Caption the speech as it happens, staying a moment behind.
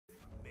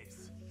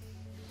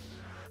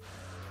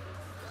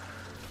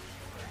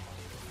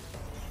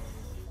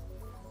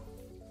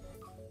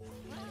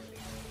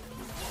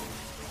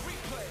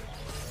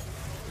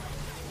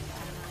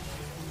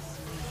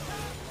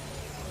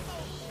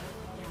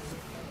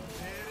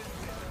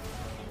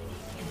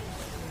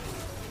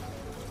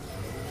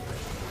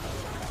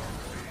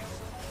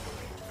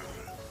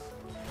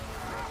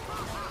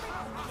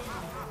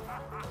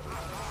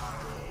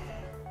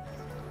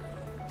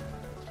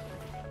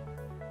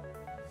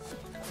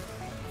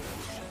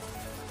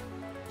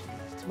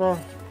Bro,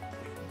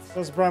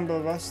 that's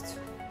Bramble West.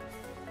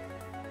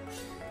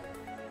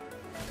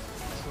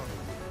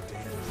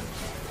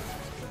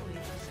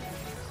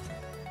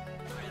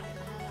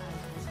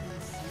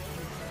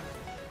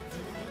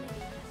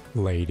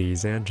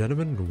 Ladies and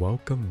gentlemen,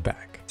 welcome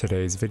back.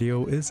 Today's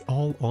video is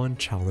all on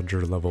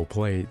challenger level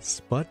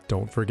plays, but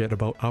don't forget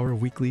about our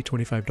weekly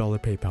 $25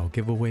 PayPal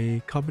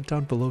giveaway. Comment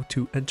down below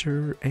to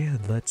enter,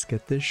 and let's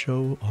get this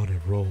show on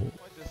a roll.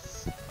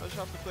 I just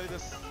have to play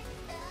this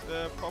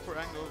the proper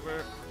angle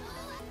where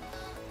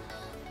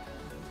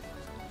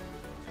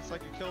it's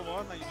like you kill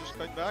one and you just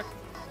kite back.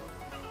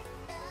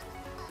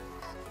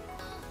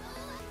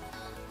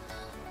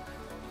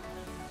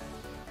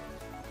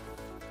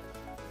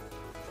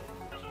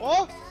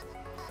 Oh!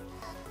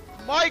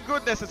 My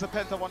goodness, it's a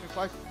Penta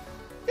 1v5.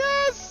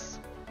 Yes!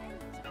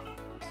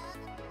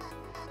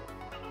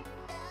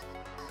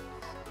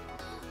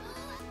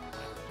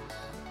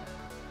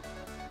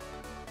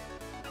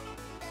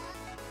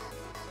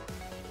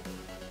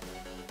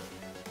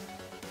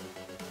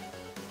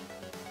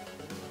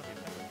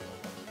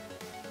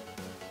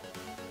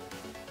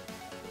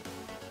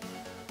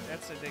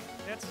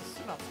 That's a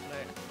synapse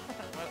play.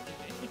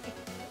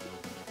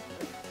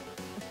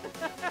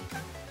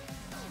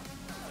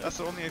 That's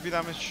the only AV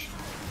damage.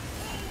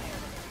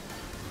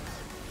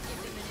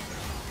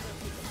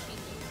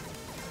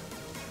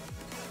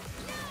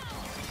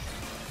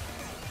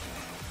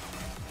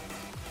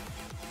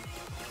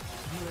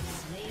 You have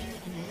slain an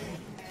enemy.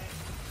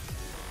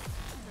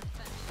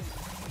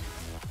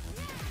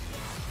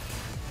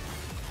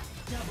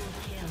 Double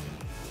kill.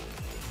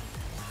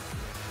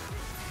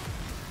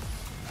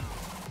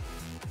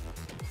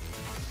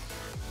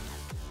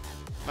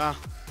 Ah,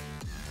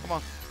 come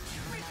on.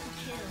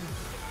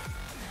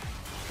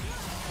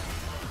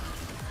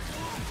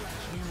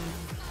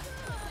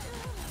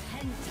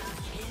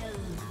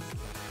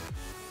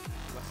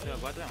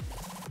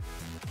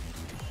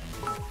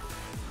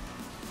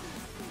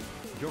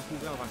 Yo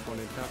jugaba con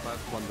el Kappa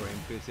cuando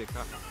empecé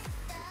Kappa.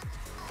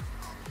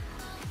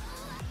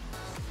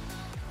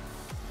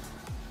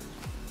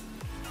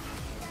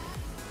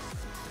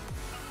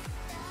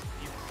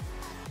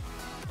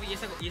 Oye,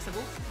 ¿y esa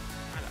buff?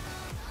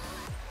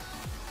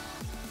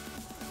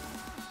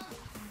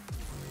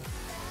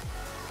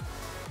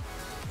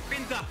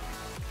 ¡Penta!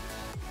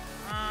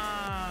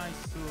 ¡Ay,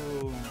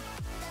 su!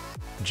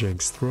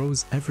 Jinx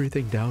throws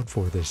everything down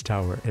for this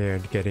tower,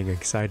 and getting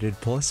excited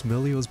plus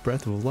Melio's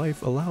Breath of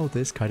Life allow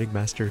this kiting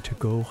master to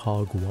go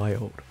hog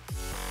wild.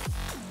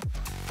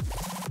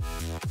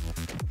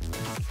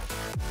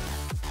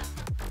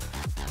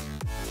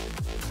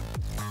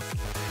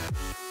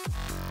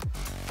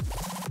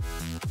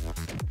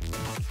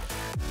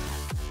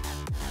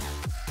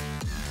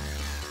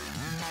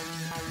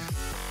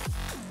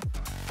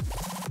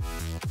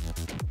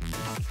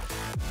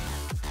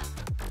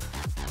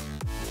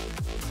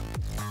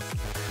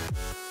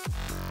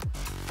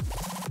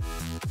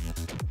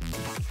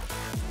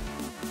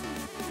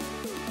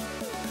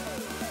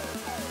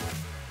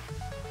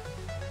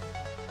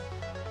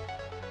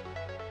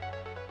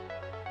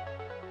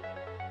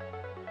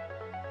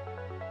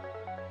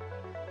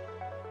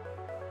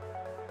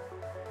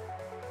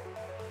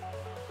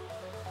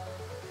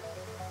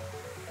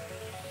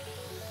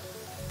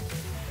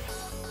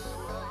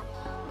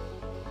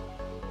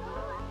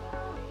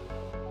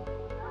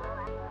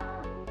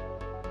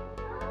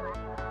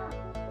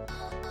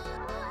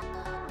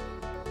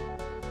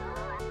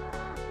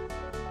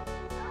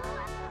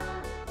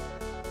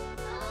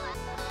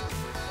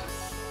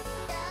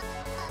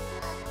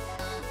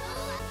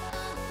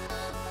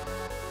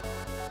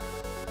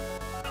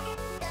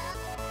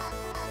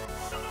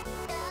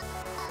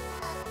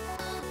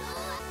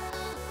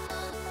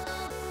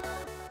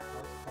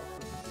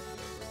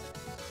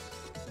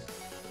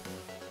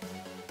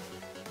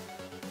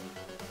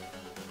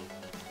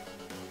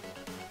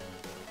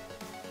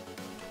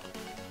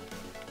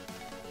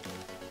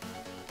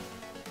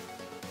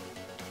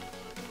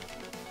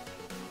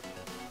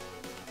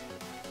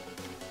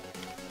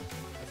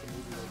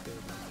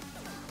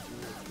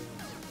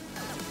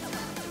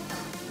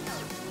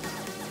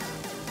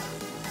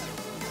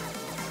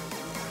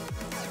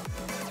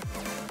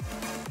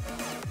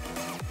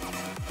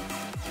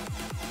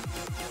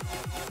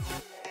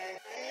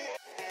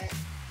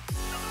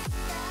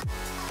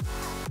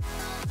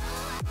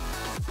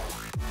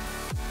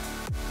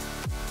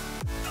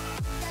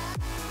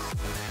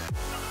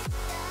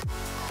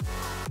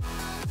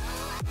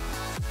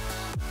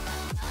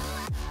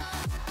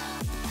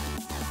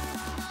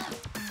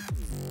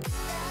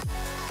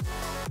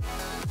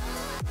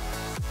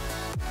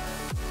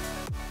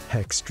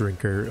 Hex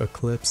Drinker,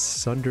 Eclipse,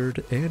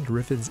 Sundered, and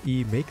Riffin's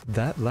E make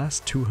that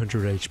last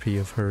 200 HP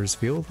of hers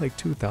feel like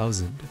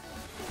 2000.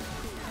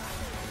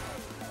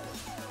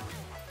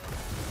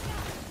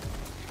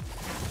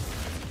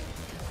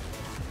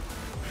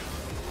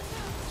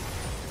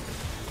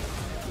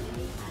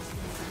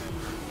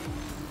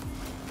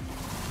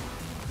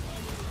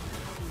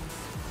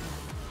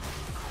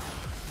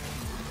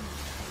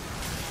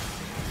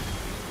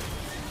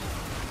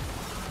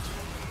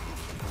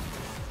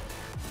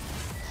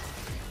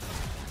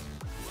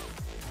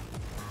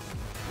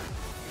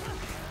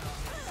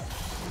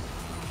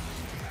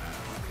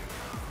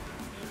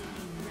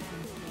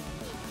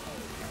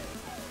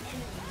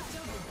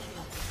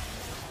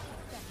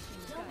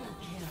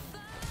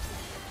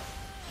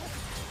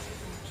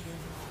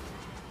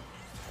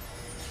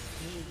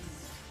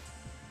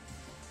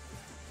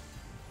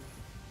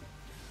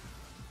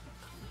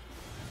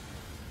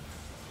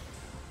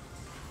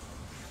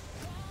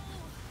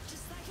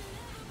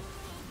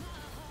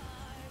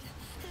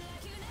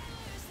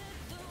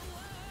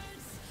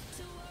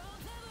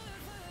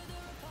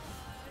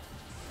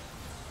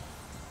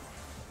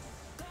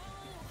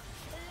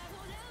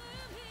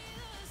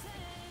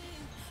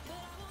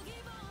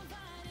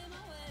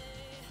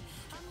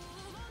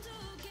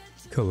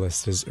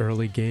 Kallista's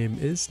early game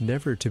is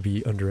never to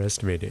be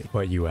underestimated,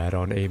 but you add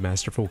on a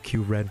masterful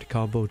Q-Rend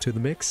combo to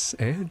the mix,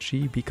 and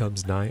she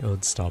becomes nigh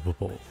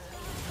unstoppable.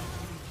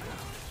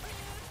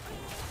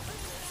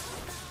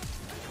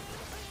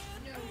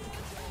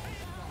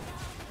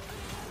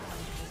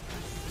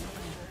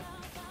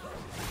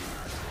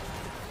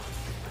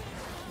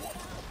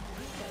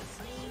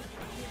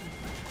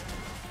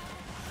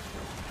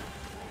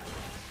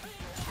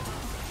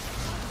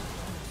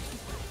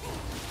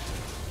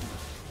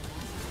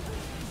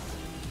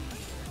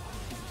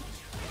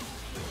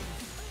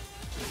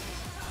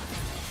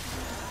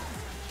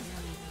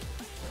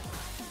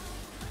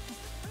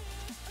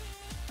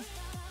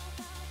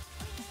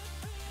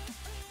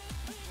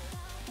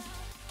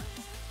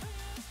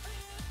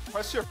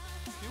 Press your Q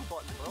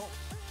button, bro.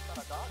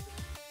 Gotta dodge it.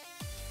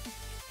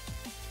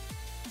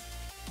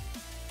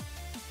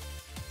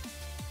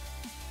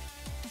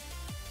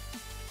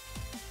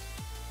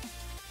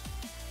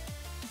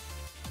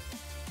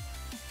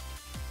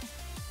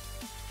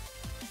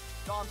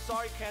 Yo, I'm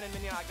sorry, Cannon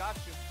Minion, I got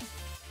you.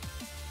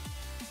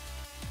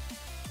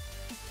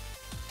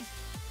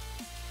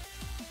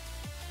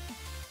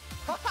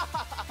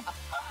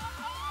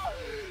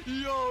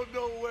 Yo,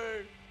 no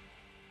way.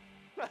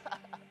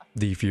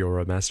 The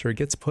Fiora Master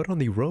gets put on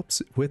the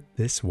ropes with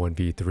this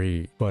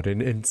 1v3, but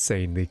an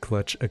insanely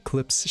clutch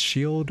Eclipse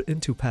shield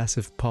into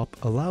passive pop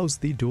allows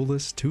the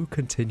duelist to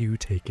continue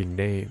taking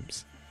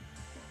names.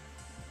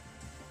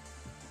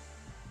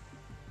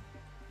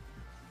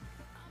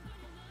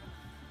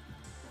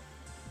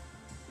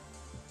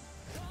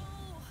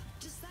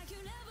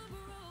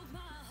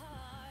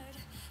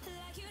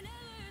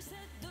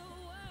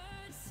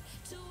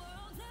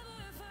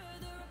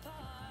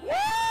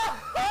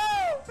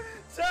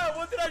 Chat,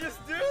 what did I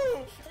just do?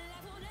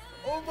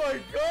 Oh my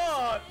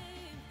god!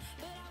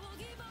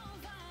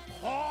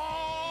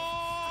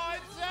 Oh,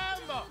 it's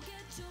Emma!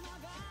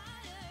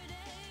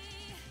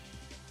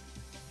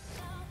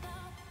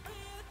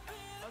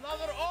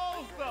 Another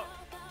ult!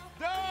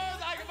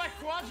 Dude, my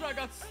Quadra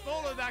got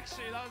stolen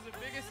actually. That was the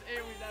biggest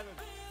AoE damage.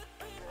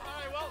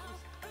 Alright, well.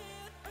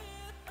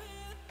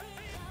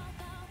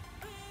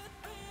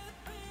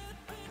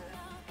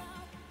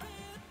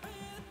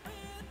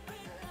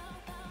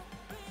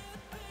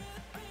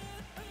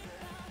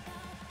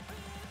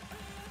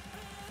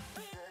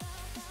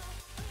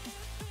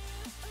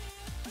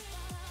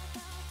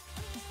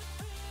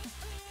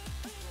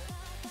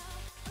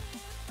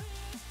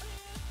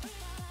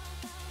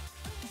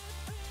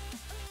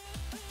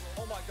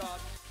 Oh my god.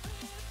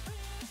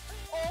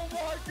 Oh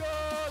my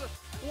god!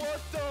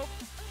 What the?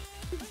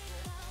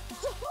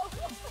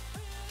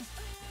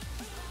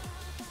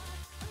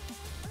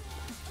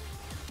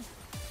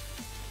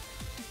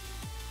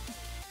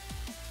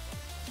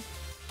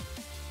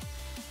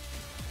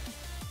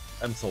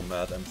 I'm so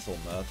mad, I'm so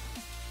mad.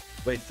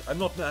 Wait, I'm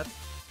not mad.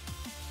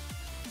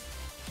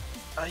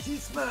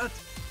 He's mad!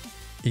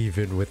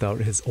 Even without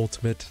his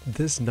ultimate,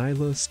 this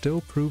Nyla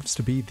still proves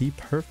to be the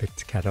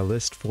perfect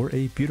catalyst for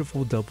a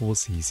beautiful double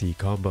CC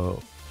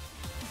combo.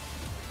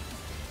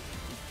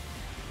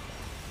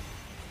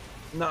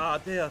 Nah,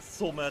 they are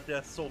so mad, they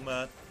are so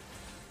mad.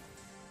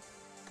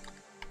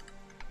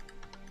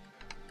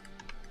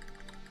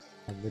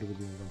 I'm literally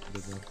doing that to the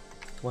bro.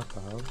 What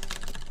the hell?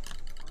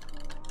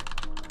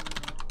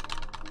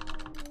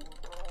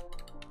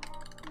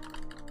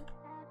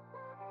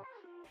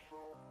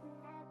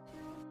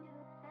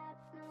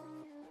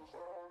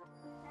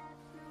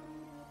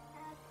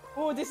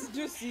 Oh, this is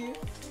juicy.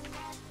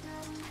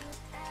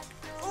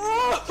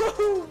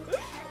 Oh!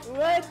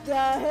 What the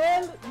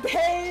hell?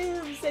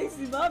 Damn,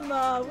 sexy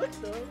mama. What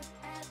the?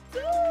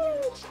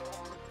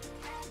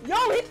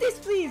 Yo, hit this,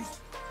 please.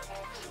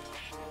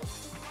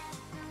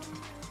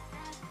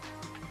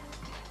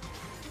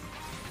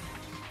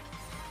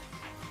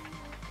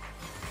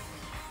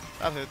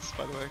 That hits,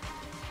 by the way.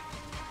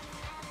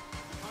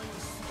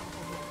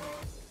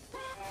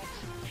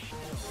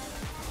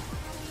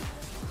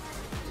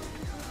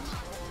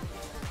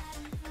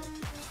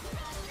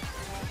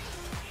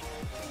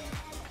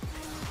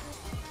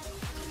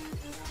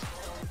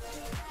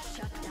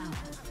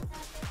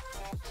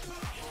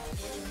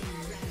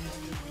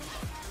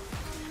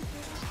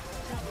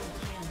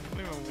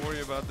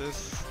 About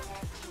this.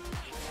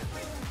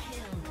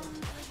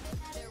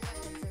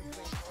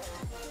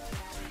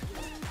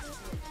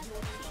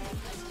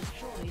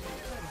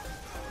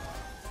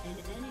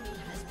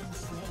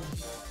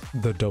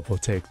 The double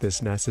take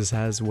this Nasus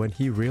has when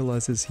he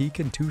realizes he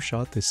can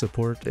two-shot the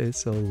support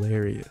is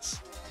hilarious.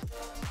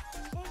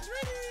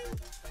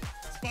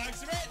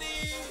 Spark's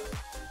ready!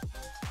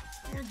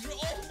 Spark's ready!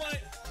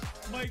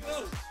 Oh my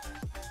god!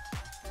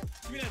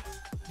 Give me that.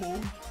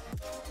 Boom.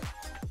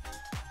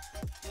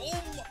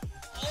 Oh my!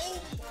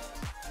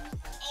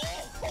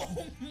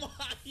 Oh my!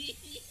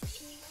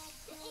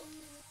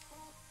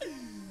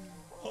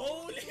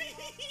 Holy!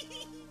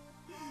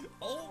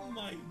 Oh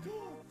my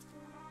god!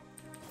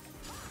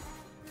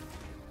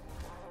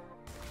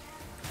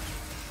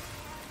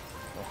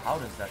 Well, how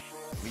does that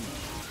reach?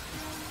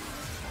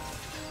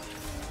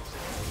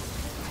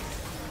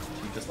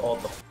 just all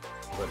the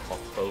red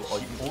buff though. Or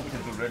you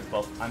ulted the red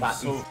buff. I'm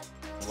so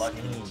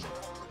lucky.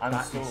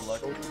 I'm so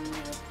lucky.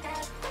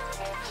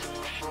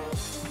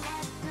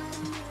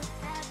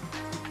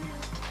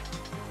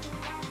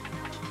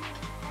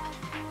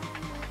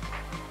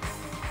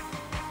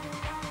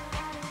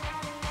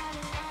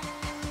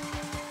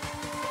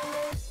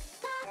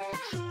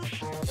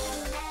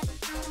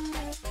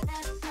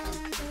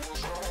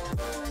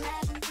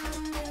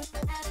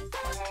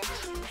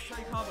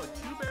 Combo 2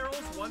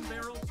 barrels, 1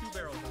 barrel, 2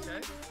 barrels,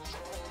 okay?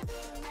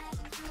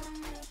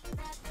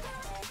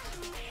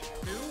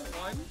 2,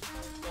 1.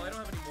 Well, I don't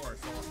have any more,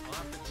 so I'll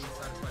have to be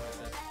satisfied with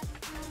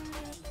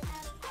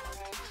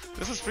this.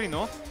 This is free,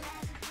 no? Your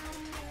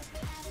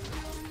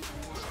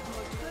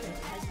turret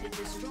has been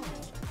destroyed.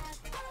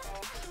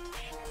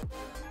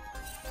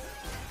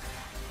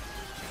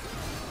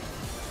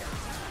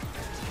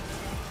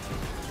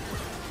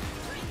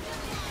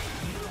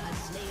 You have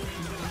slain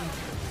the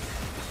enemy.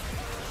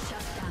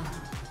 Shut down.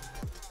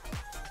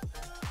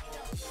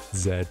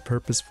 Zed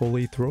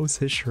purposefully throws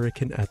his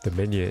shuriken at the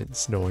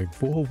minions, knowing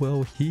full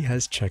well he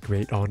has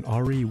checkmate on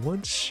Ahri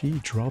once she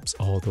drops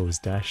all those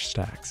dash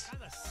stacks.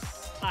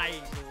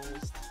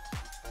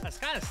 That's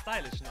kind of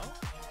stylish, no?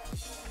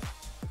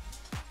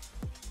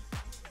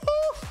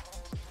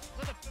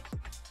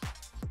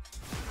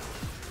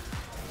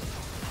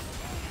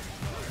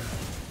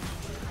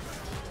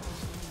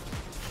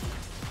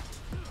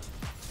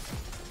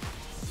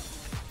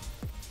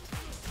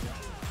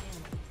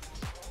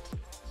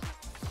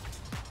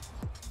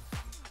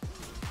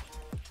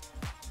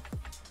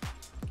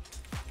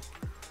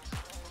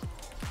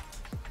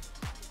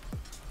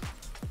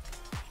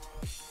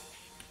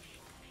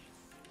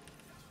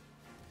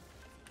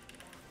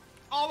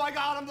 Oh my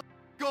god, I'm the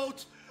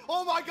GOAT!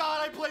 Oh my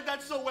god, I played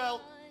that so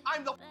well!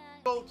 I'm the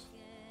GOAT!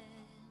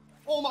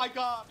 Oh my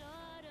god!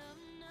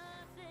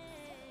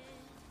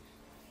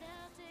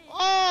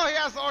 Oh, he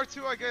has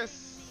R2, I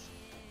guess.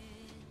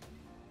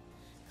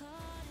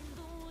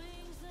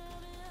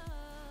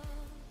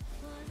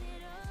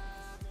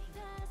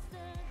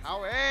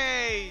 How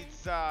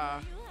AIDS?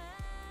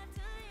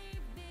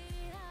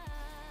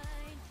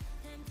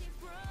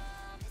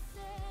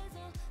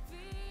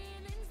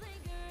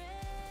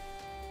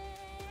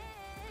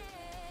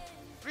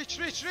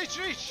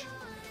 Reach!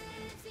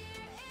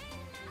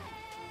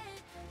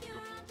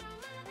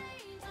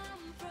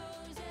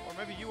 Or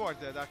maybe you are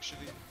dead,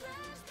 actually.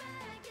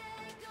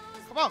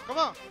 Come on!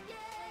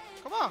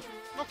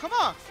 No, come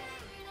on!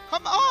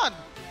 Come on!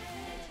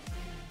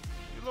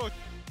 You look.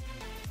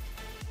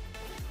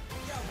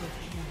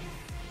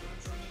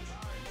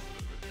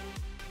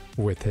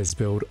 With his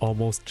build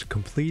almost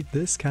complete,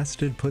 this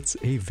Kassadin puts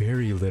a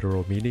very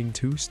literal meaning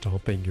to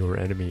stomping your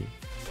enemy.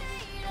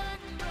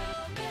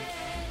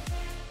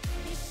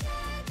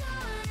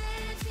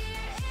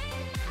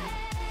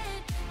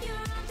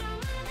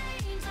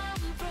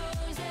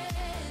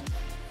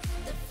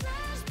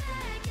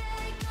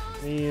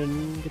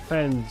 It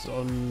depends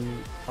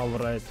on how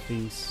right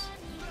his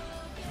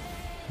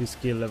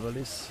skill level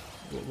is.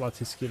 What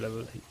his skill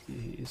level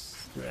he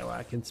is. Well,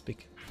 I can't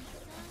speak.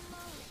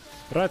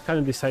 Right kind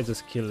of decides the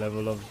skill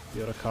level of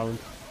your account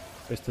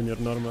based on your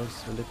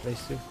normals when they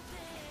place you.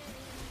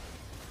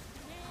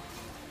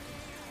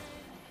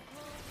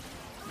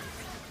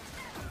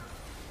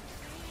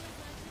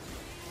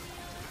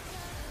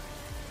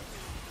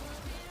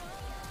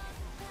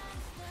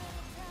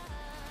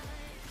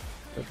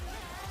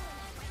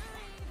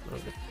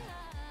 Okay.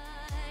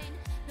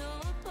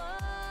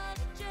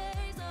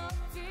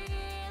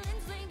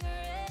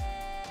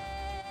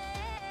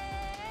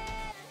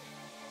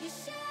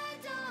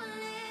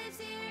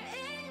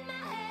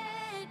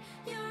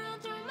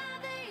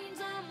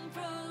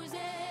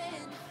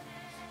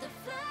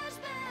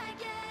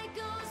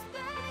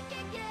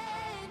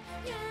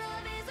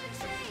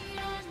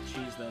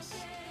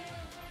 Jesus.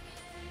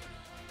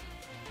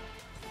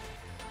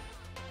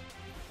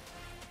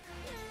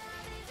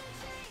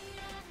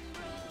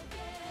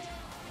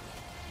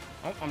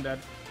 Oh, I'm dead.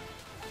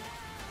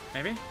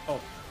 Maybe? Oh.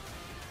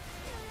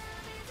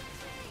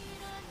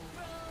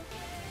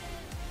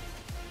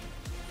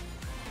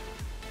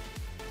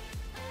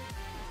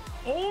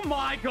 Oh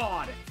my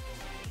god!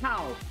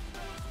 How?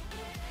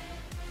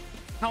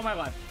 How am I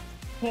alive?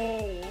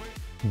 Oh.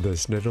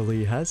 This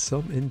Nidalee has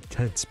some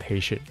intense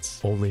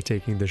patience, only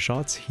taking the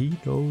shots he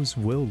knows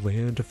will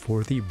land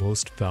for the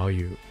most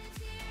value.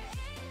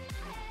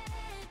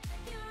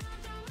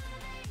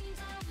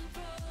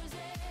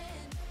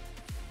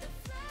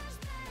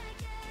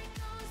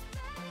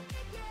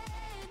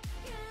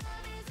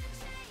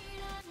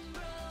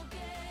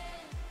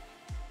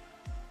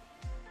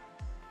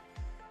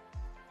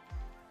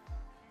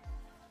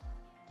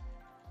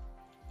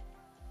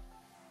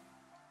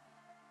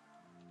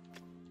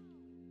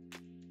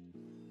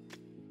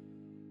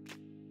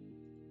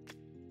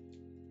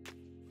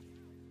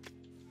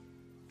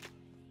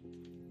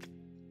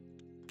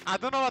 I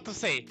don't know what to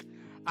say.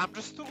 I'm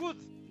just too good.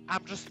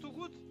 I'm just too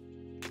good.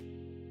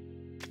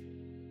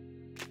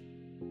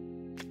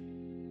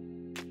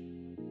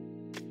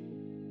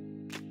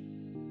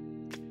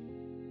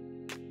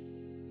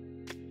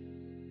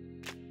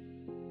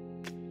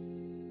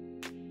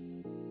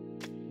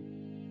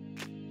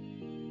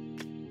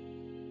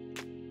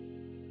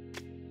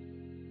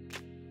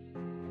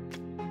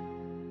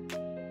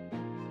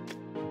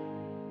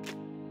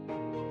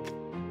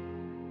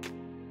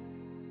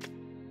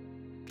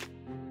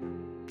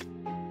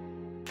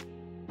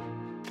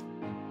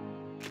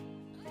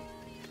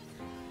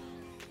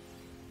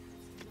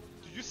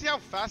 see how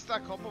fast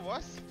that combo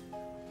was?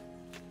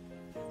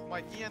 My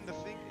E and the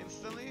thing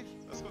instantly?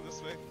 Let's go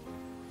this way.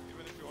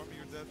 Even if you army,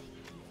 you're dead.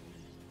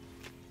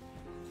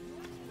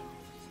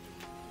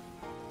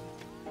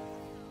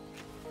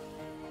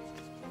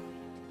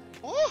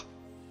 Oh!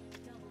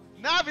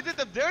 Nah, we did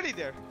them dirty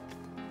there.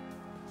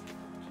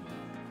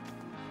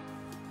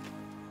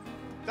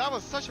 That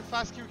was such a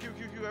fast Q,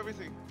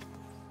 everything.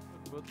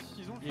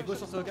 Il est beau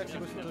sur ce Hogax, il est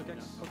beau sur ce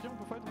Hogax. Ok, on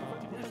peut fight,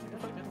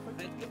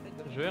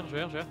 Je vais.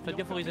 Faites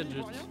gaffe au reset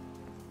juste.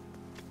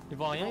 Il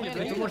voit rien, il est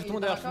Tout le monde, je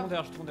tourne derrière.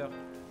 J'arrive,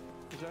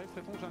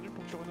 Tréton, j'ai un nul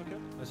pour que tu renoques.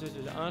 Vas-y,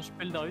 j'ai un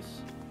spell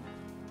Darius.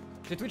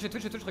 J'ai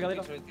Twitch, regardez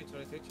là.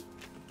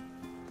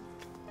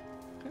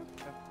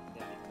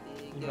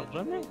 Il meurt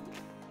jamais.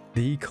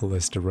 The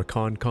Callista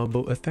Rakan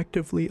combo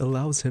effectively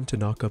allows him to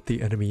knock up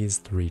the enemies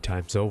 3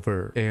 times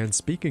over. And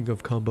speaking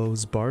of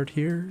combos, Bard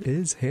here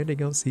is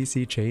handing out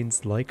CC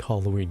chains like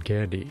Halloween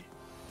candy.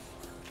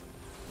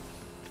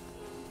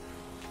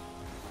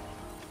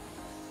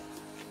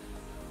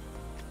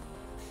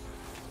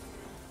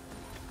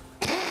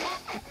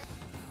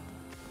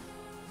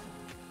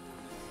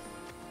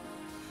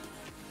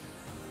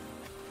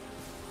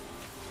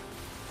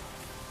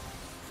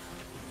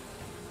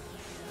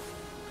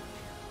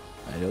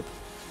 Allez hop.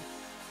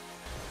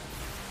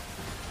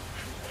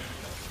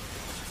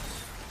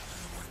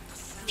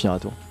 Finir à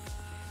tour.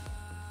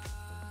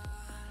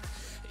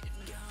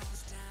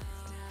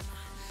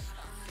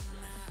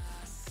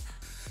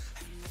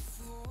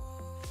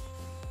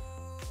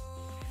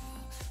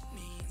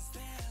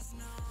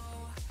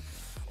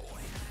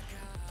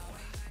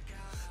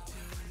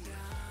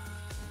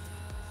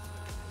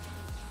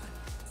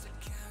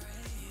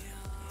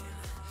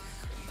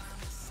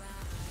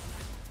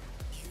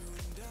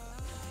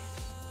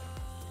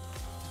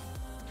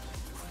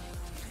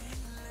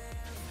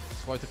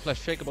 Zweite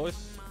Flash Shaker, boys.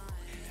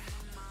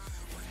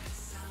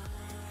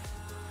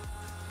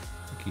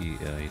 Ok,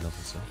 il lance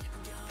ça.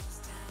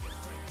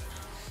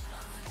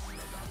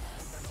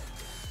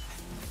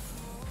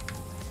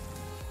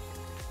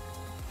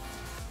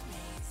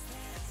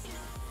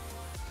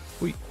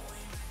 Oui.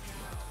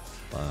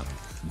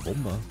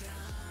 Bomba.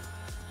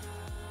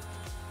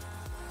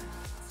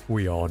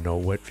 We all know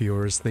what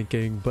Fiora's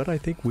thinking, but I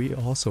think we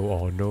also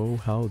all know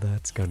how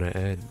that's gonna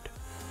end.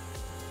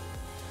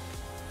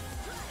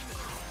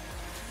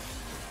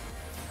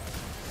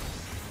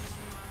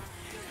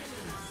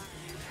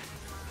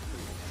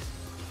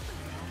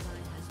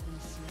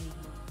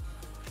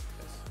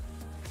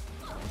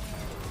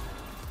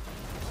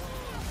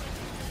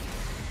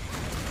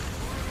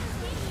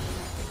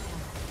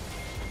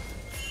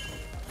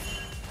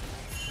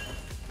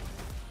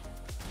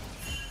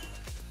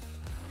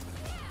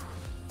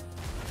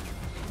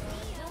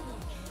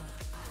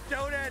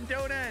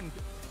 Don't end!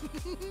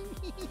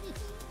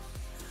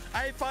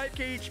 I have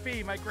 5k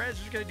HP. My Graz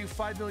is gonna do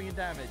 5 million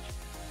damage.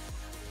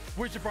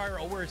 Where's the Briar?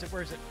 Oh, where is it?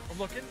 I'm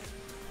looking.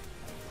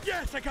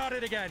 Yes, I got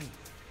it again!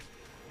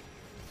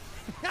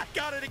 I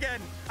got it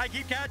again! I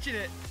keep catching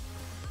it!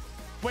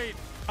 Wait,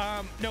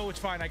 no, it's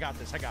fine. I got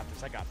this. I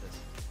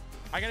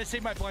gotta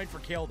save my blind for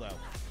kill, though.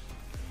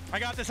 I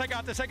got this.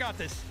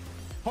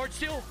 Hard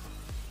steel!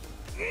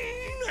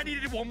 I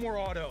needed one more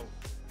auto.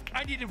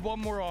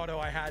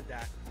 I had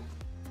that.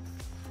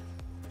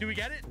 Do we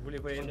get it? Vous voulez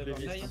voyer une bébé?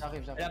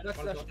 J'arrive. Elle a pas de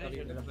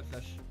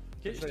flash.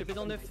 Ok, je te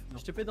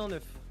paie dans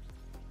 9.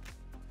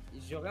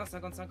 Je reviens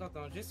 50-50,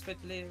 hein. Juste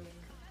faites-les.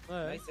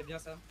 Ouais, c'est bien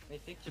ça.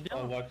 Magnifique. C'est bien.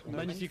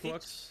 Magnifique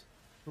Wax.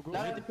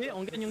 Là, TP,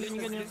 on gagne. On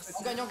gagne.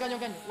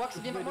 Wax,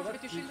 c'est bien, par contre, je vais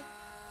te shield.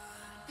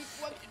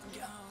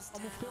 Oh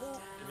mon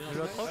frérot. Je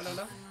joue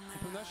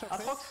à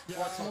Atrox.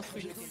 C'est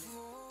monstrueux.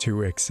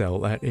 To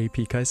excel at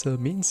AP Kaisa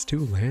means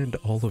to land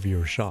all of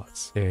your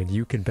shots, and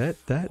you can bet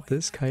that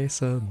this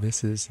Kaisa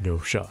misses no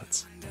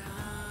shots.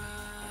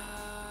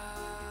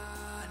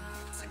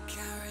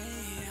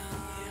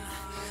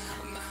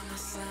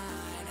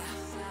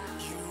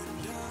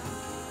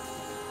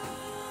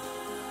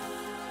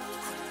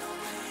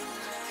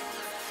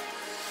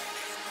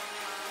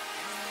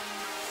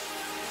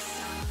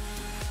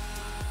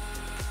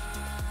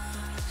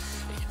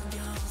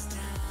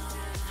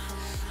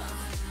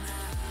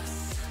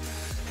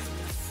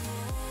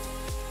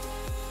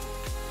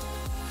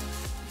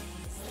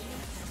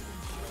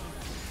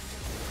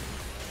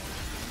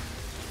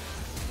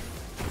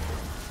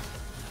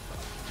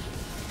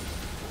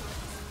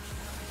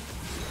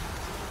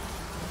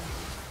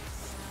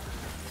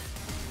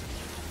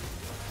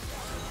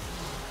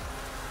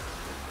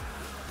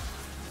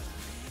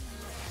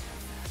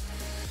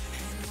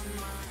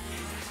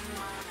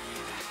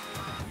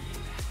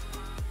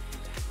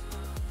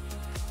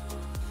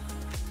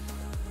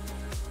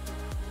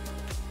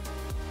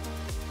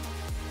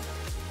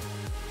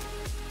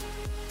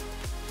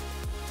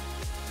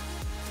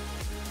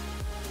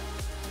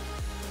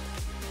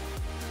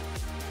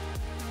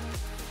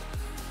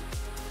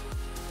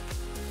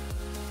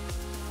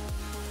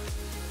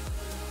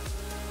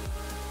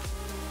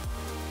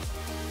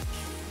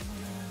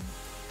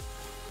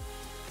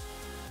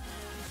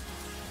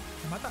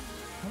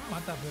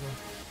 Mata pero.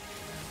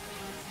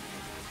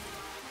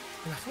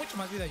 Me bajé mucho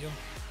más vida yo.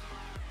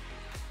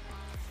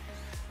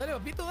 Dale,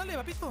 papito, dale,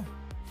 papito.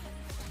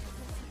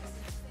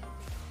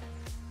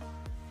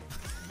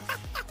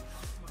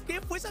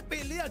 ¿Qué fue esa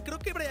pelea? Creo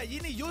que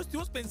Brian y yo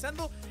estuvimos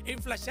pensando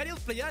en flashear y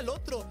outplayar al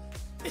otro.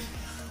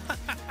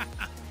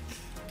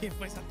 ¿Qué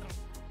fue esa trampa?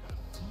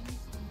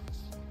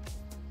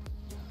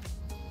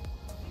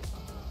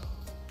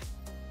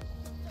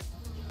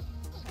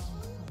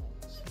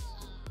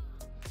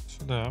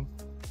 Nein,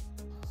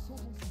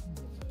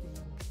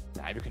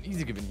 wir können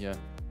easy gewinnen hier.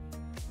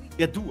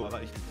 Ja, du,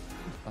 aber ich nicht.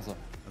 Achso.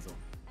 Also. Ja,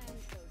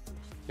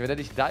 wenn der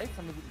dich dive, haben wir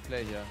einen guten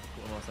Play hier.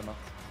 Gucken wir mal, was er macht.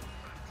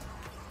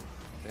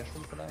 Sehr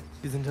schön vielleicht.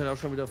 Die sind halt auch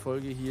schon wieder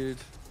voll gehealt.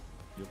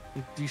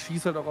 Und die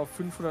schießt halt auch auf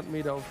 500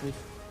 Meter auf mich.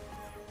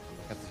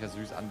 Kannst dich ja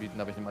süß anbieten,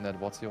 aber ich nehme an, der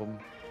hat Wards hier rum.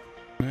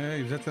 Nee,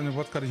 ich setze seine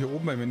Wards gerade hier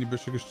oben bei mir in die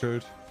Büsche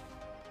gestellt.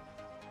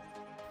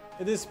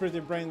 It is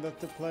pretty brain dead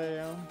to play,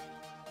 yeah.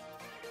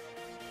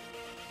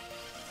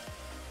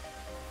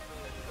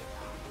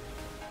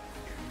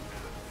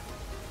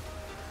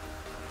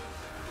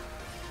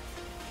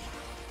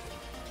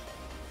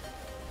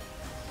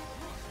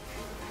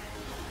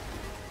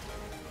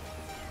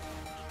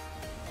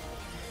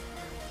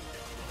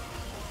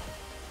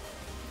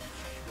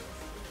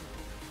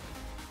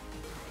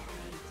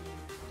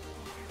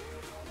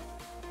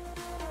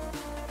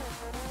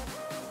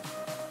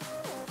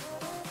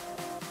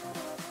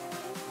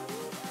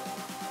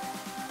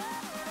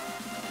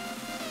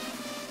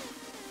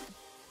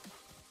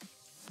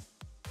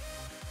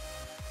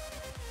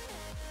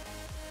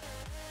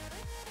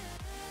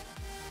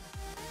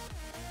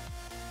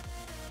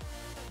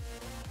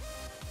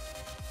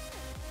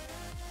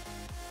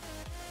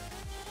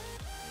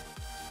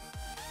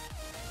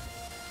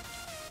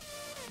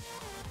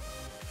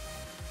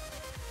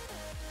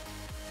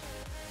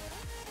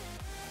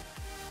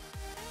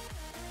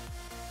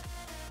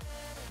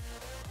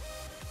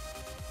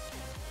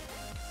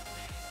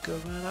 Go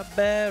run a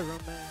barrel,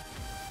 man.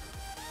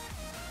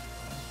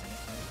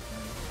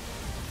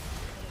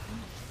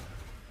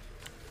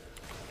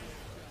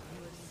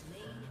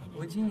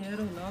 O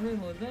dinheiro não me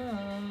muda.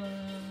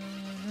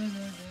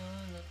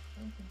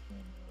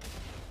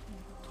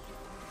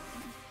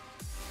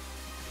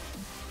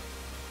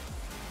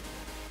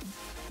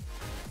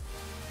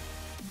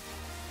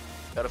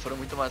 Os caras foram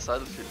muito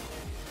amassados, filho.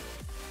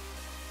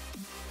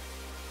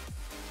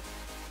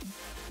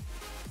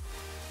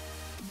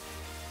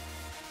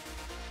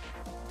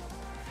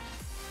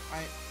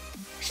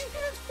 She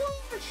didn't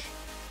flash!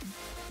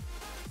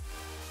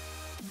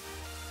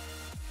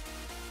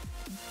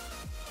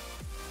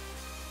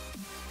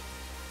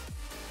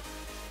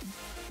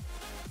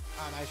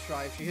 Ah, nice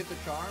try. If she hit the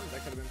charm,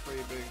 that could have been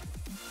pretty big.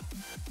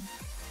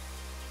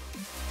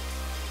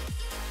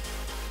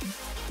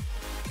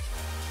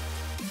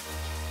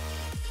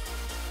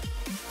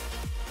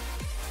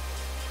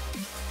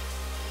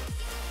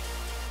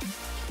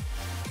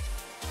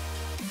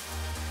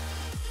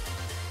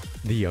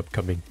 The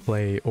upcoming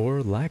play,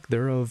 or lack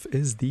thereof,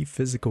 is the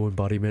physical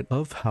embodiment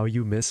of how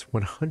you miss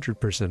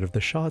 100% of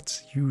the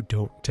shots you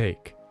don't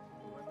take.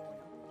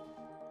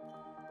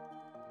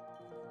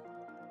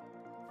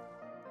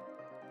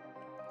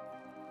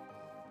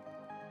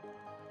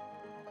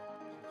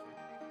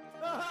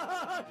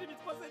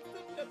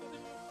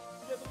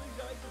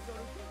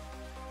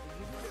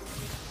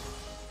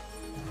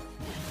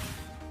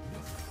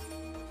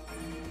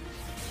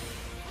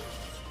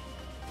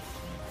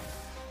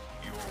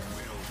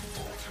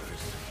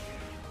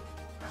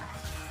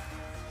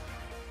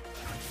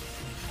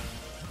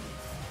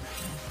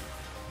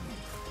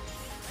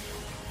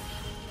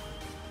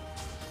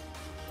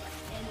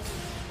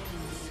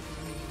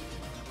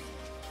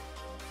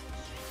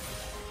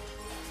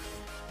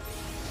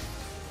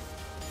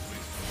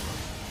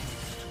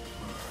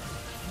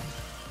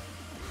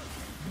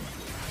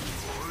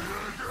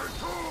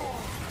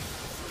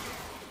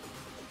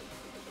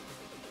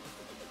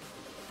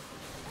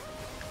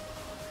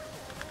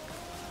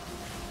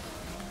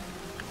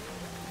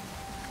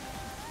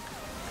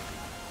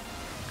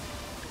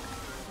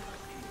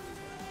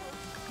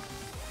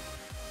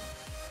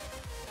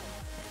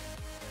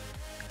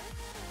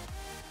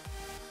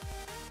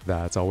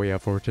 That's all we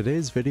have for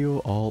today's video,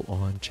 all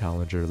on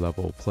challenger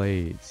level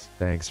plays.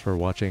 Thanks for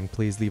watching,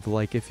 please leave a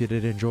like if you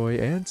did enjoy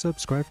and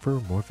subscribe for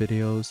more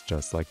videos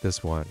just like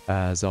this one.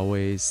 As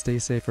always, stay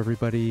safe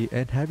everybody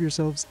and have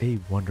yourselves a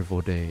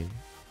wonderful day.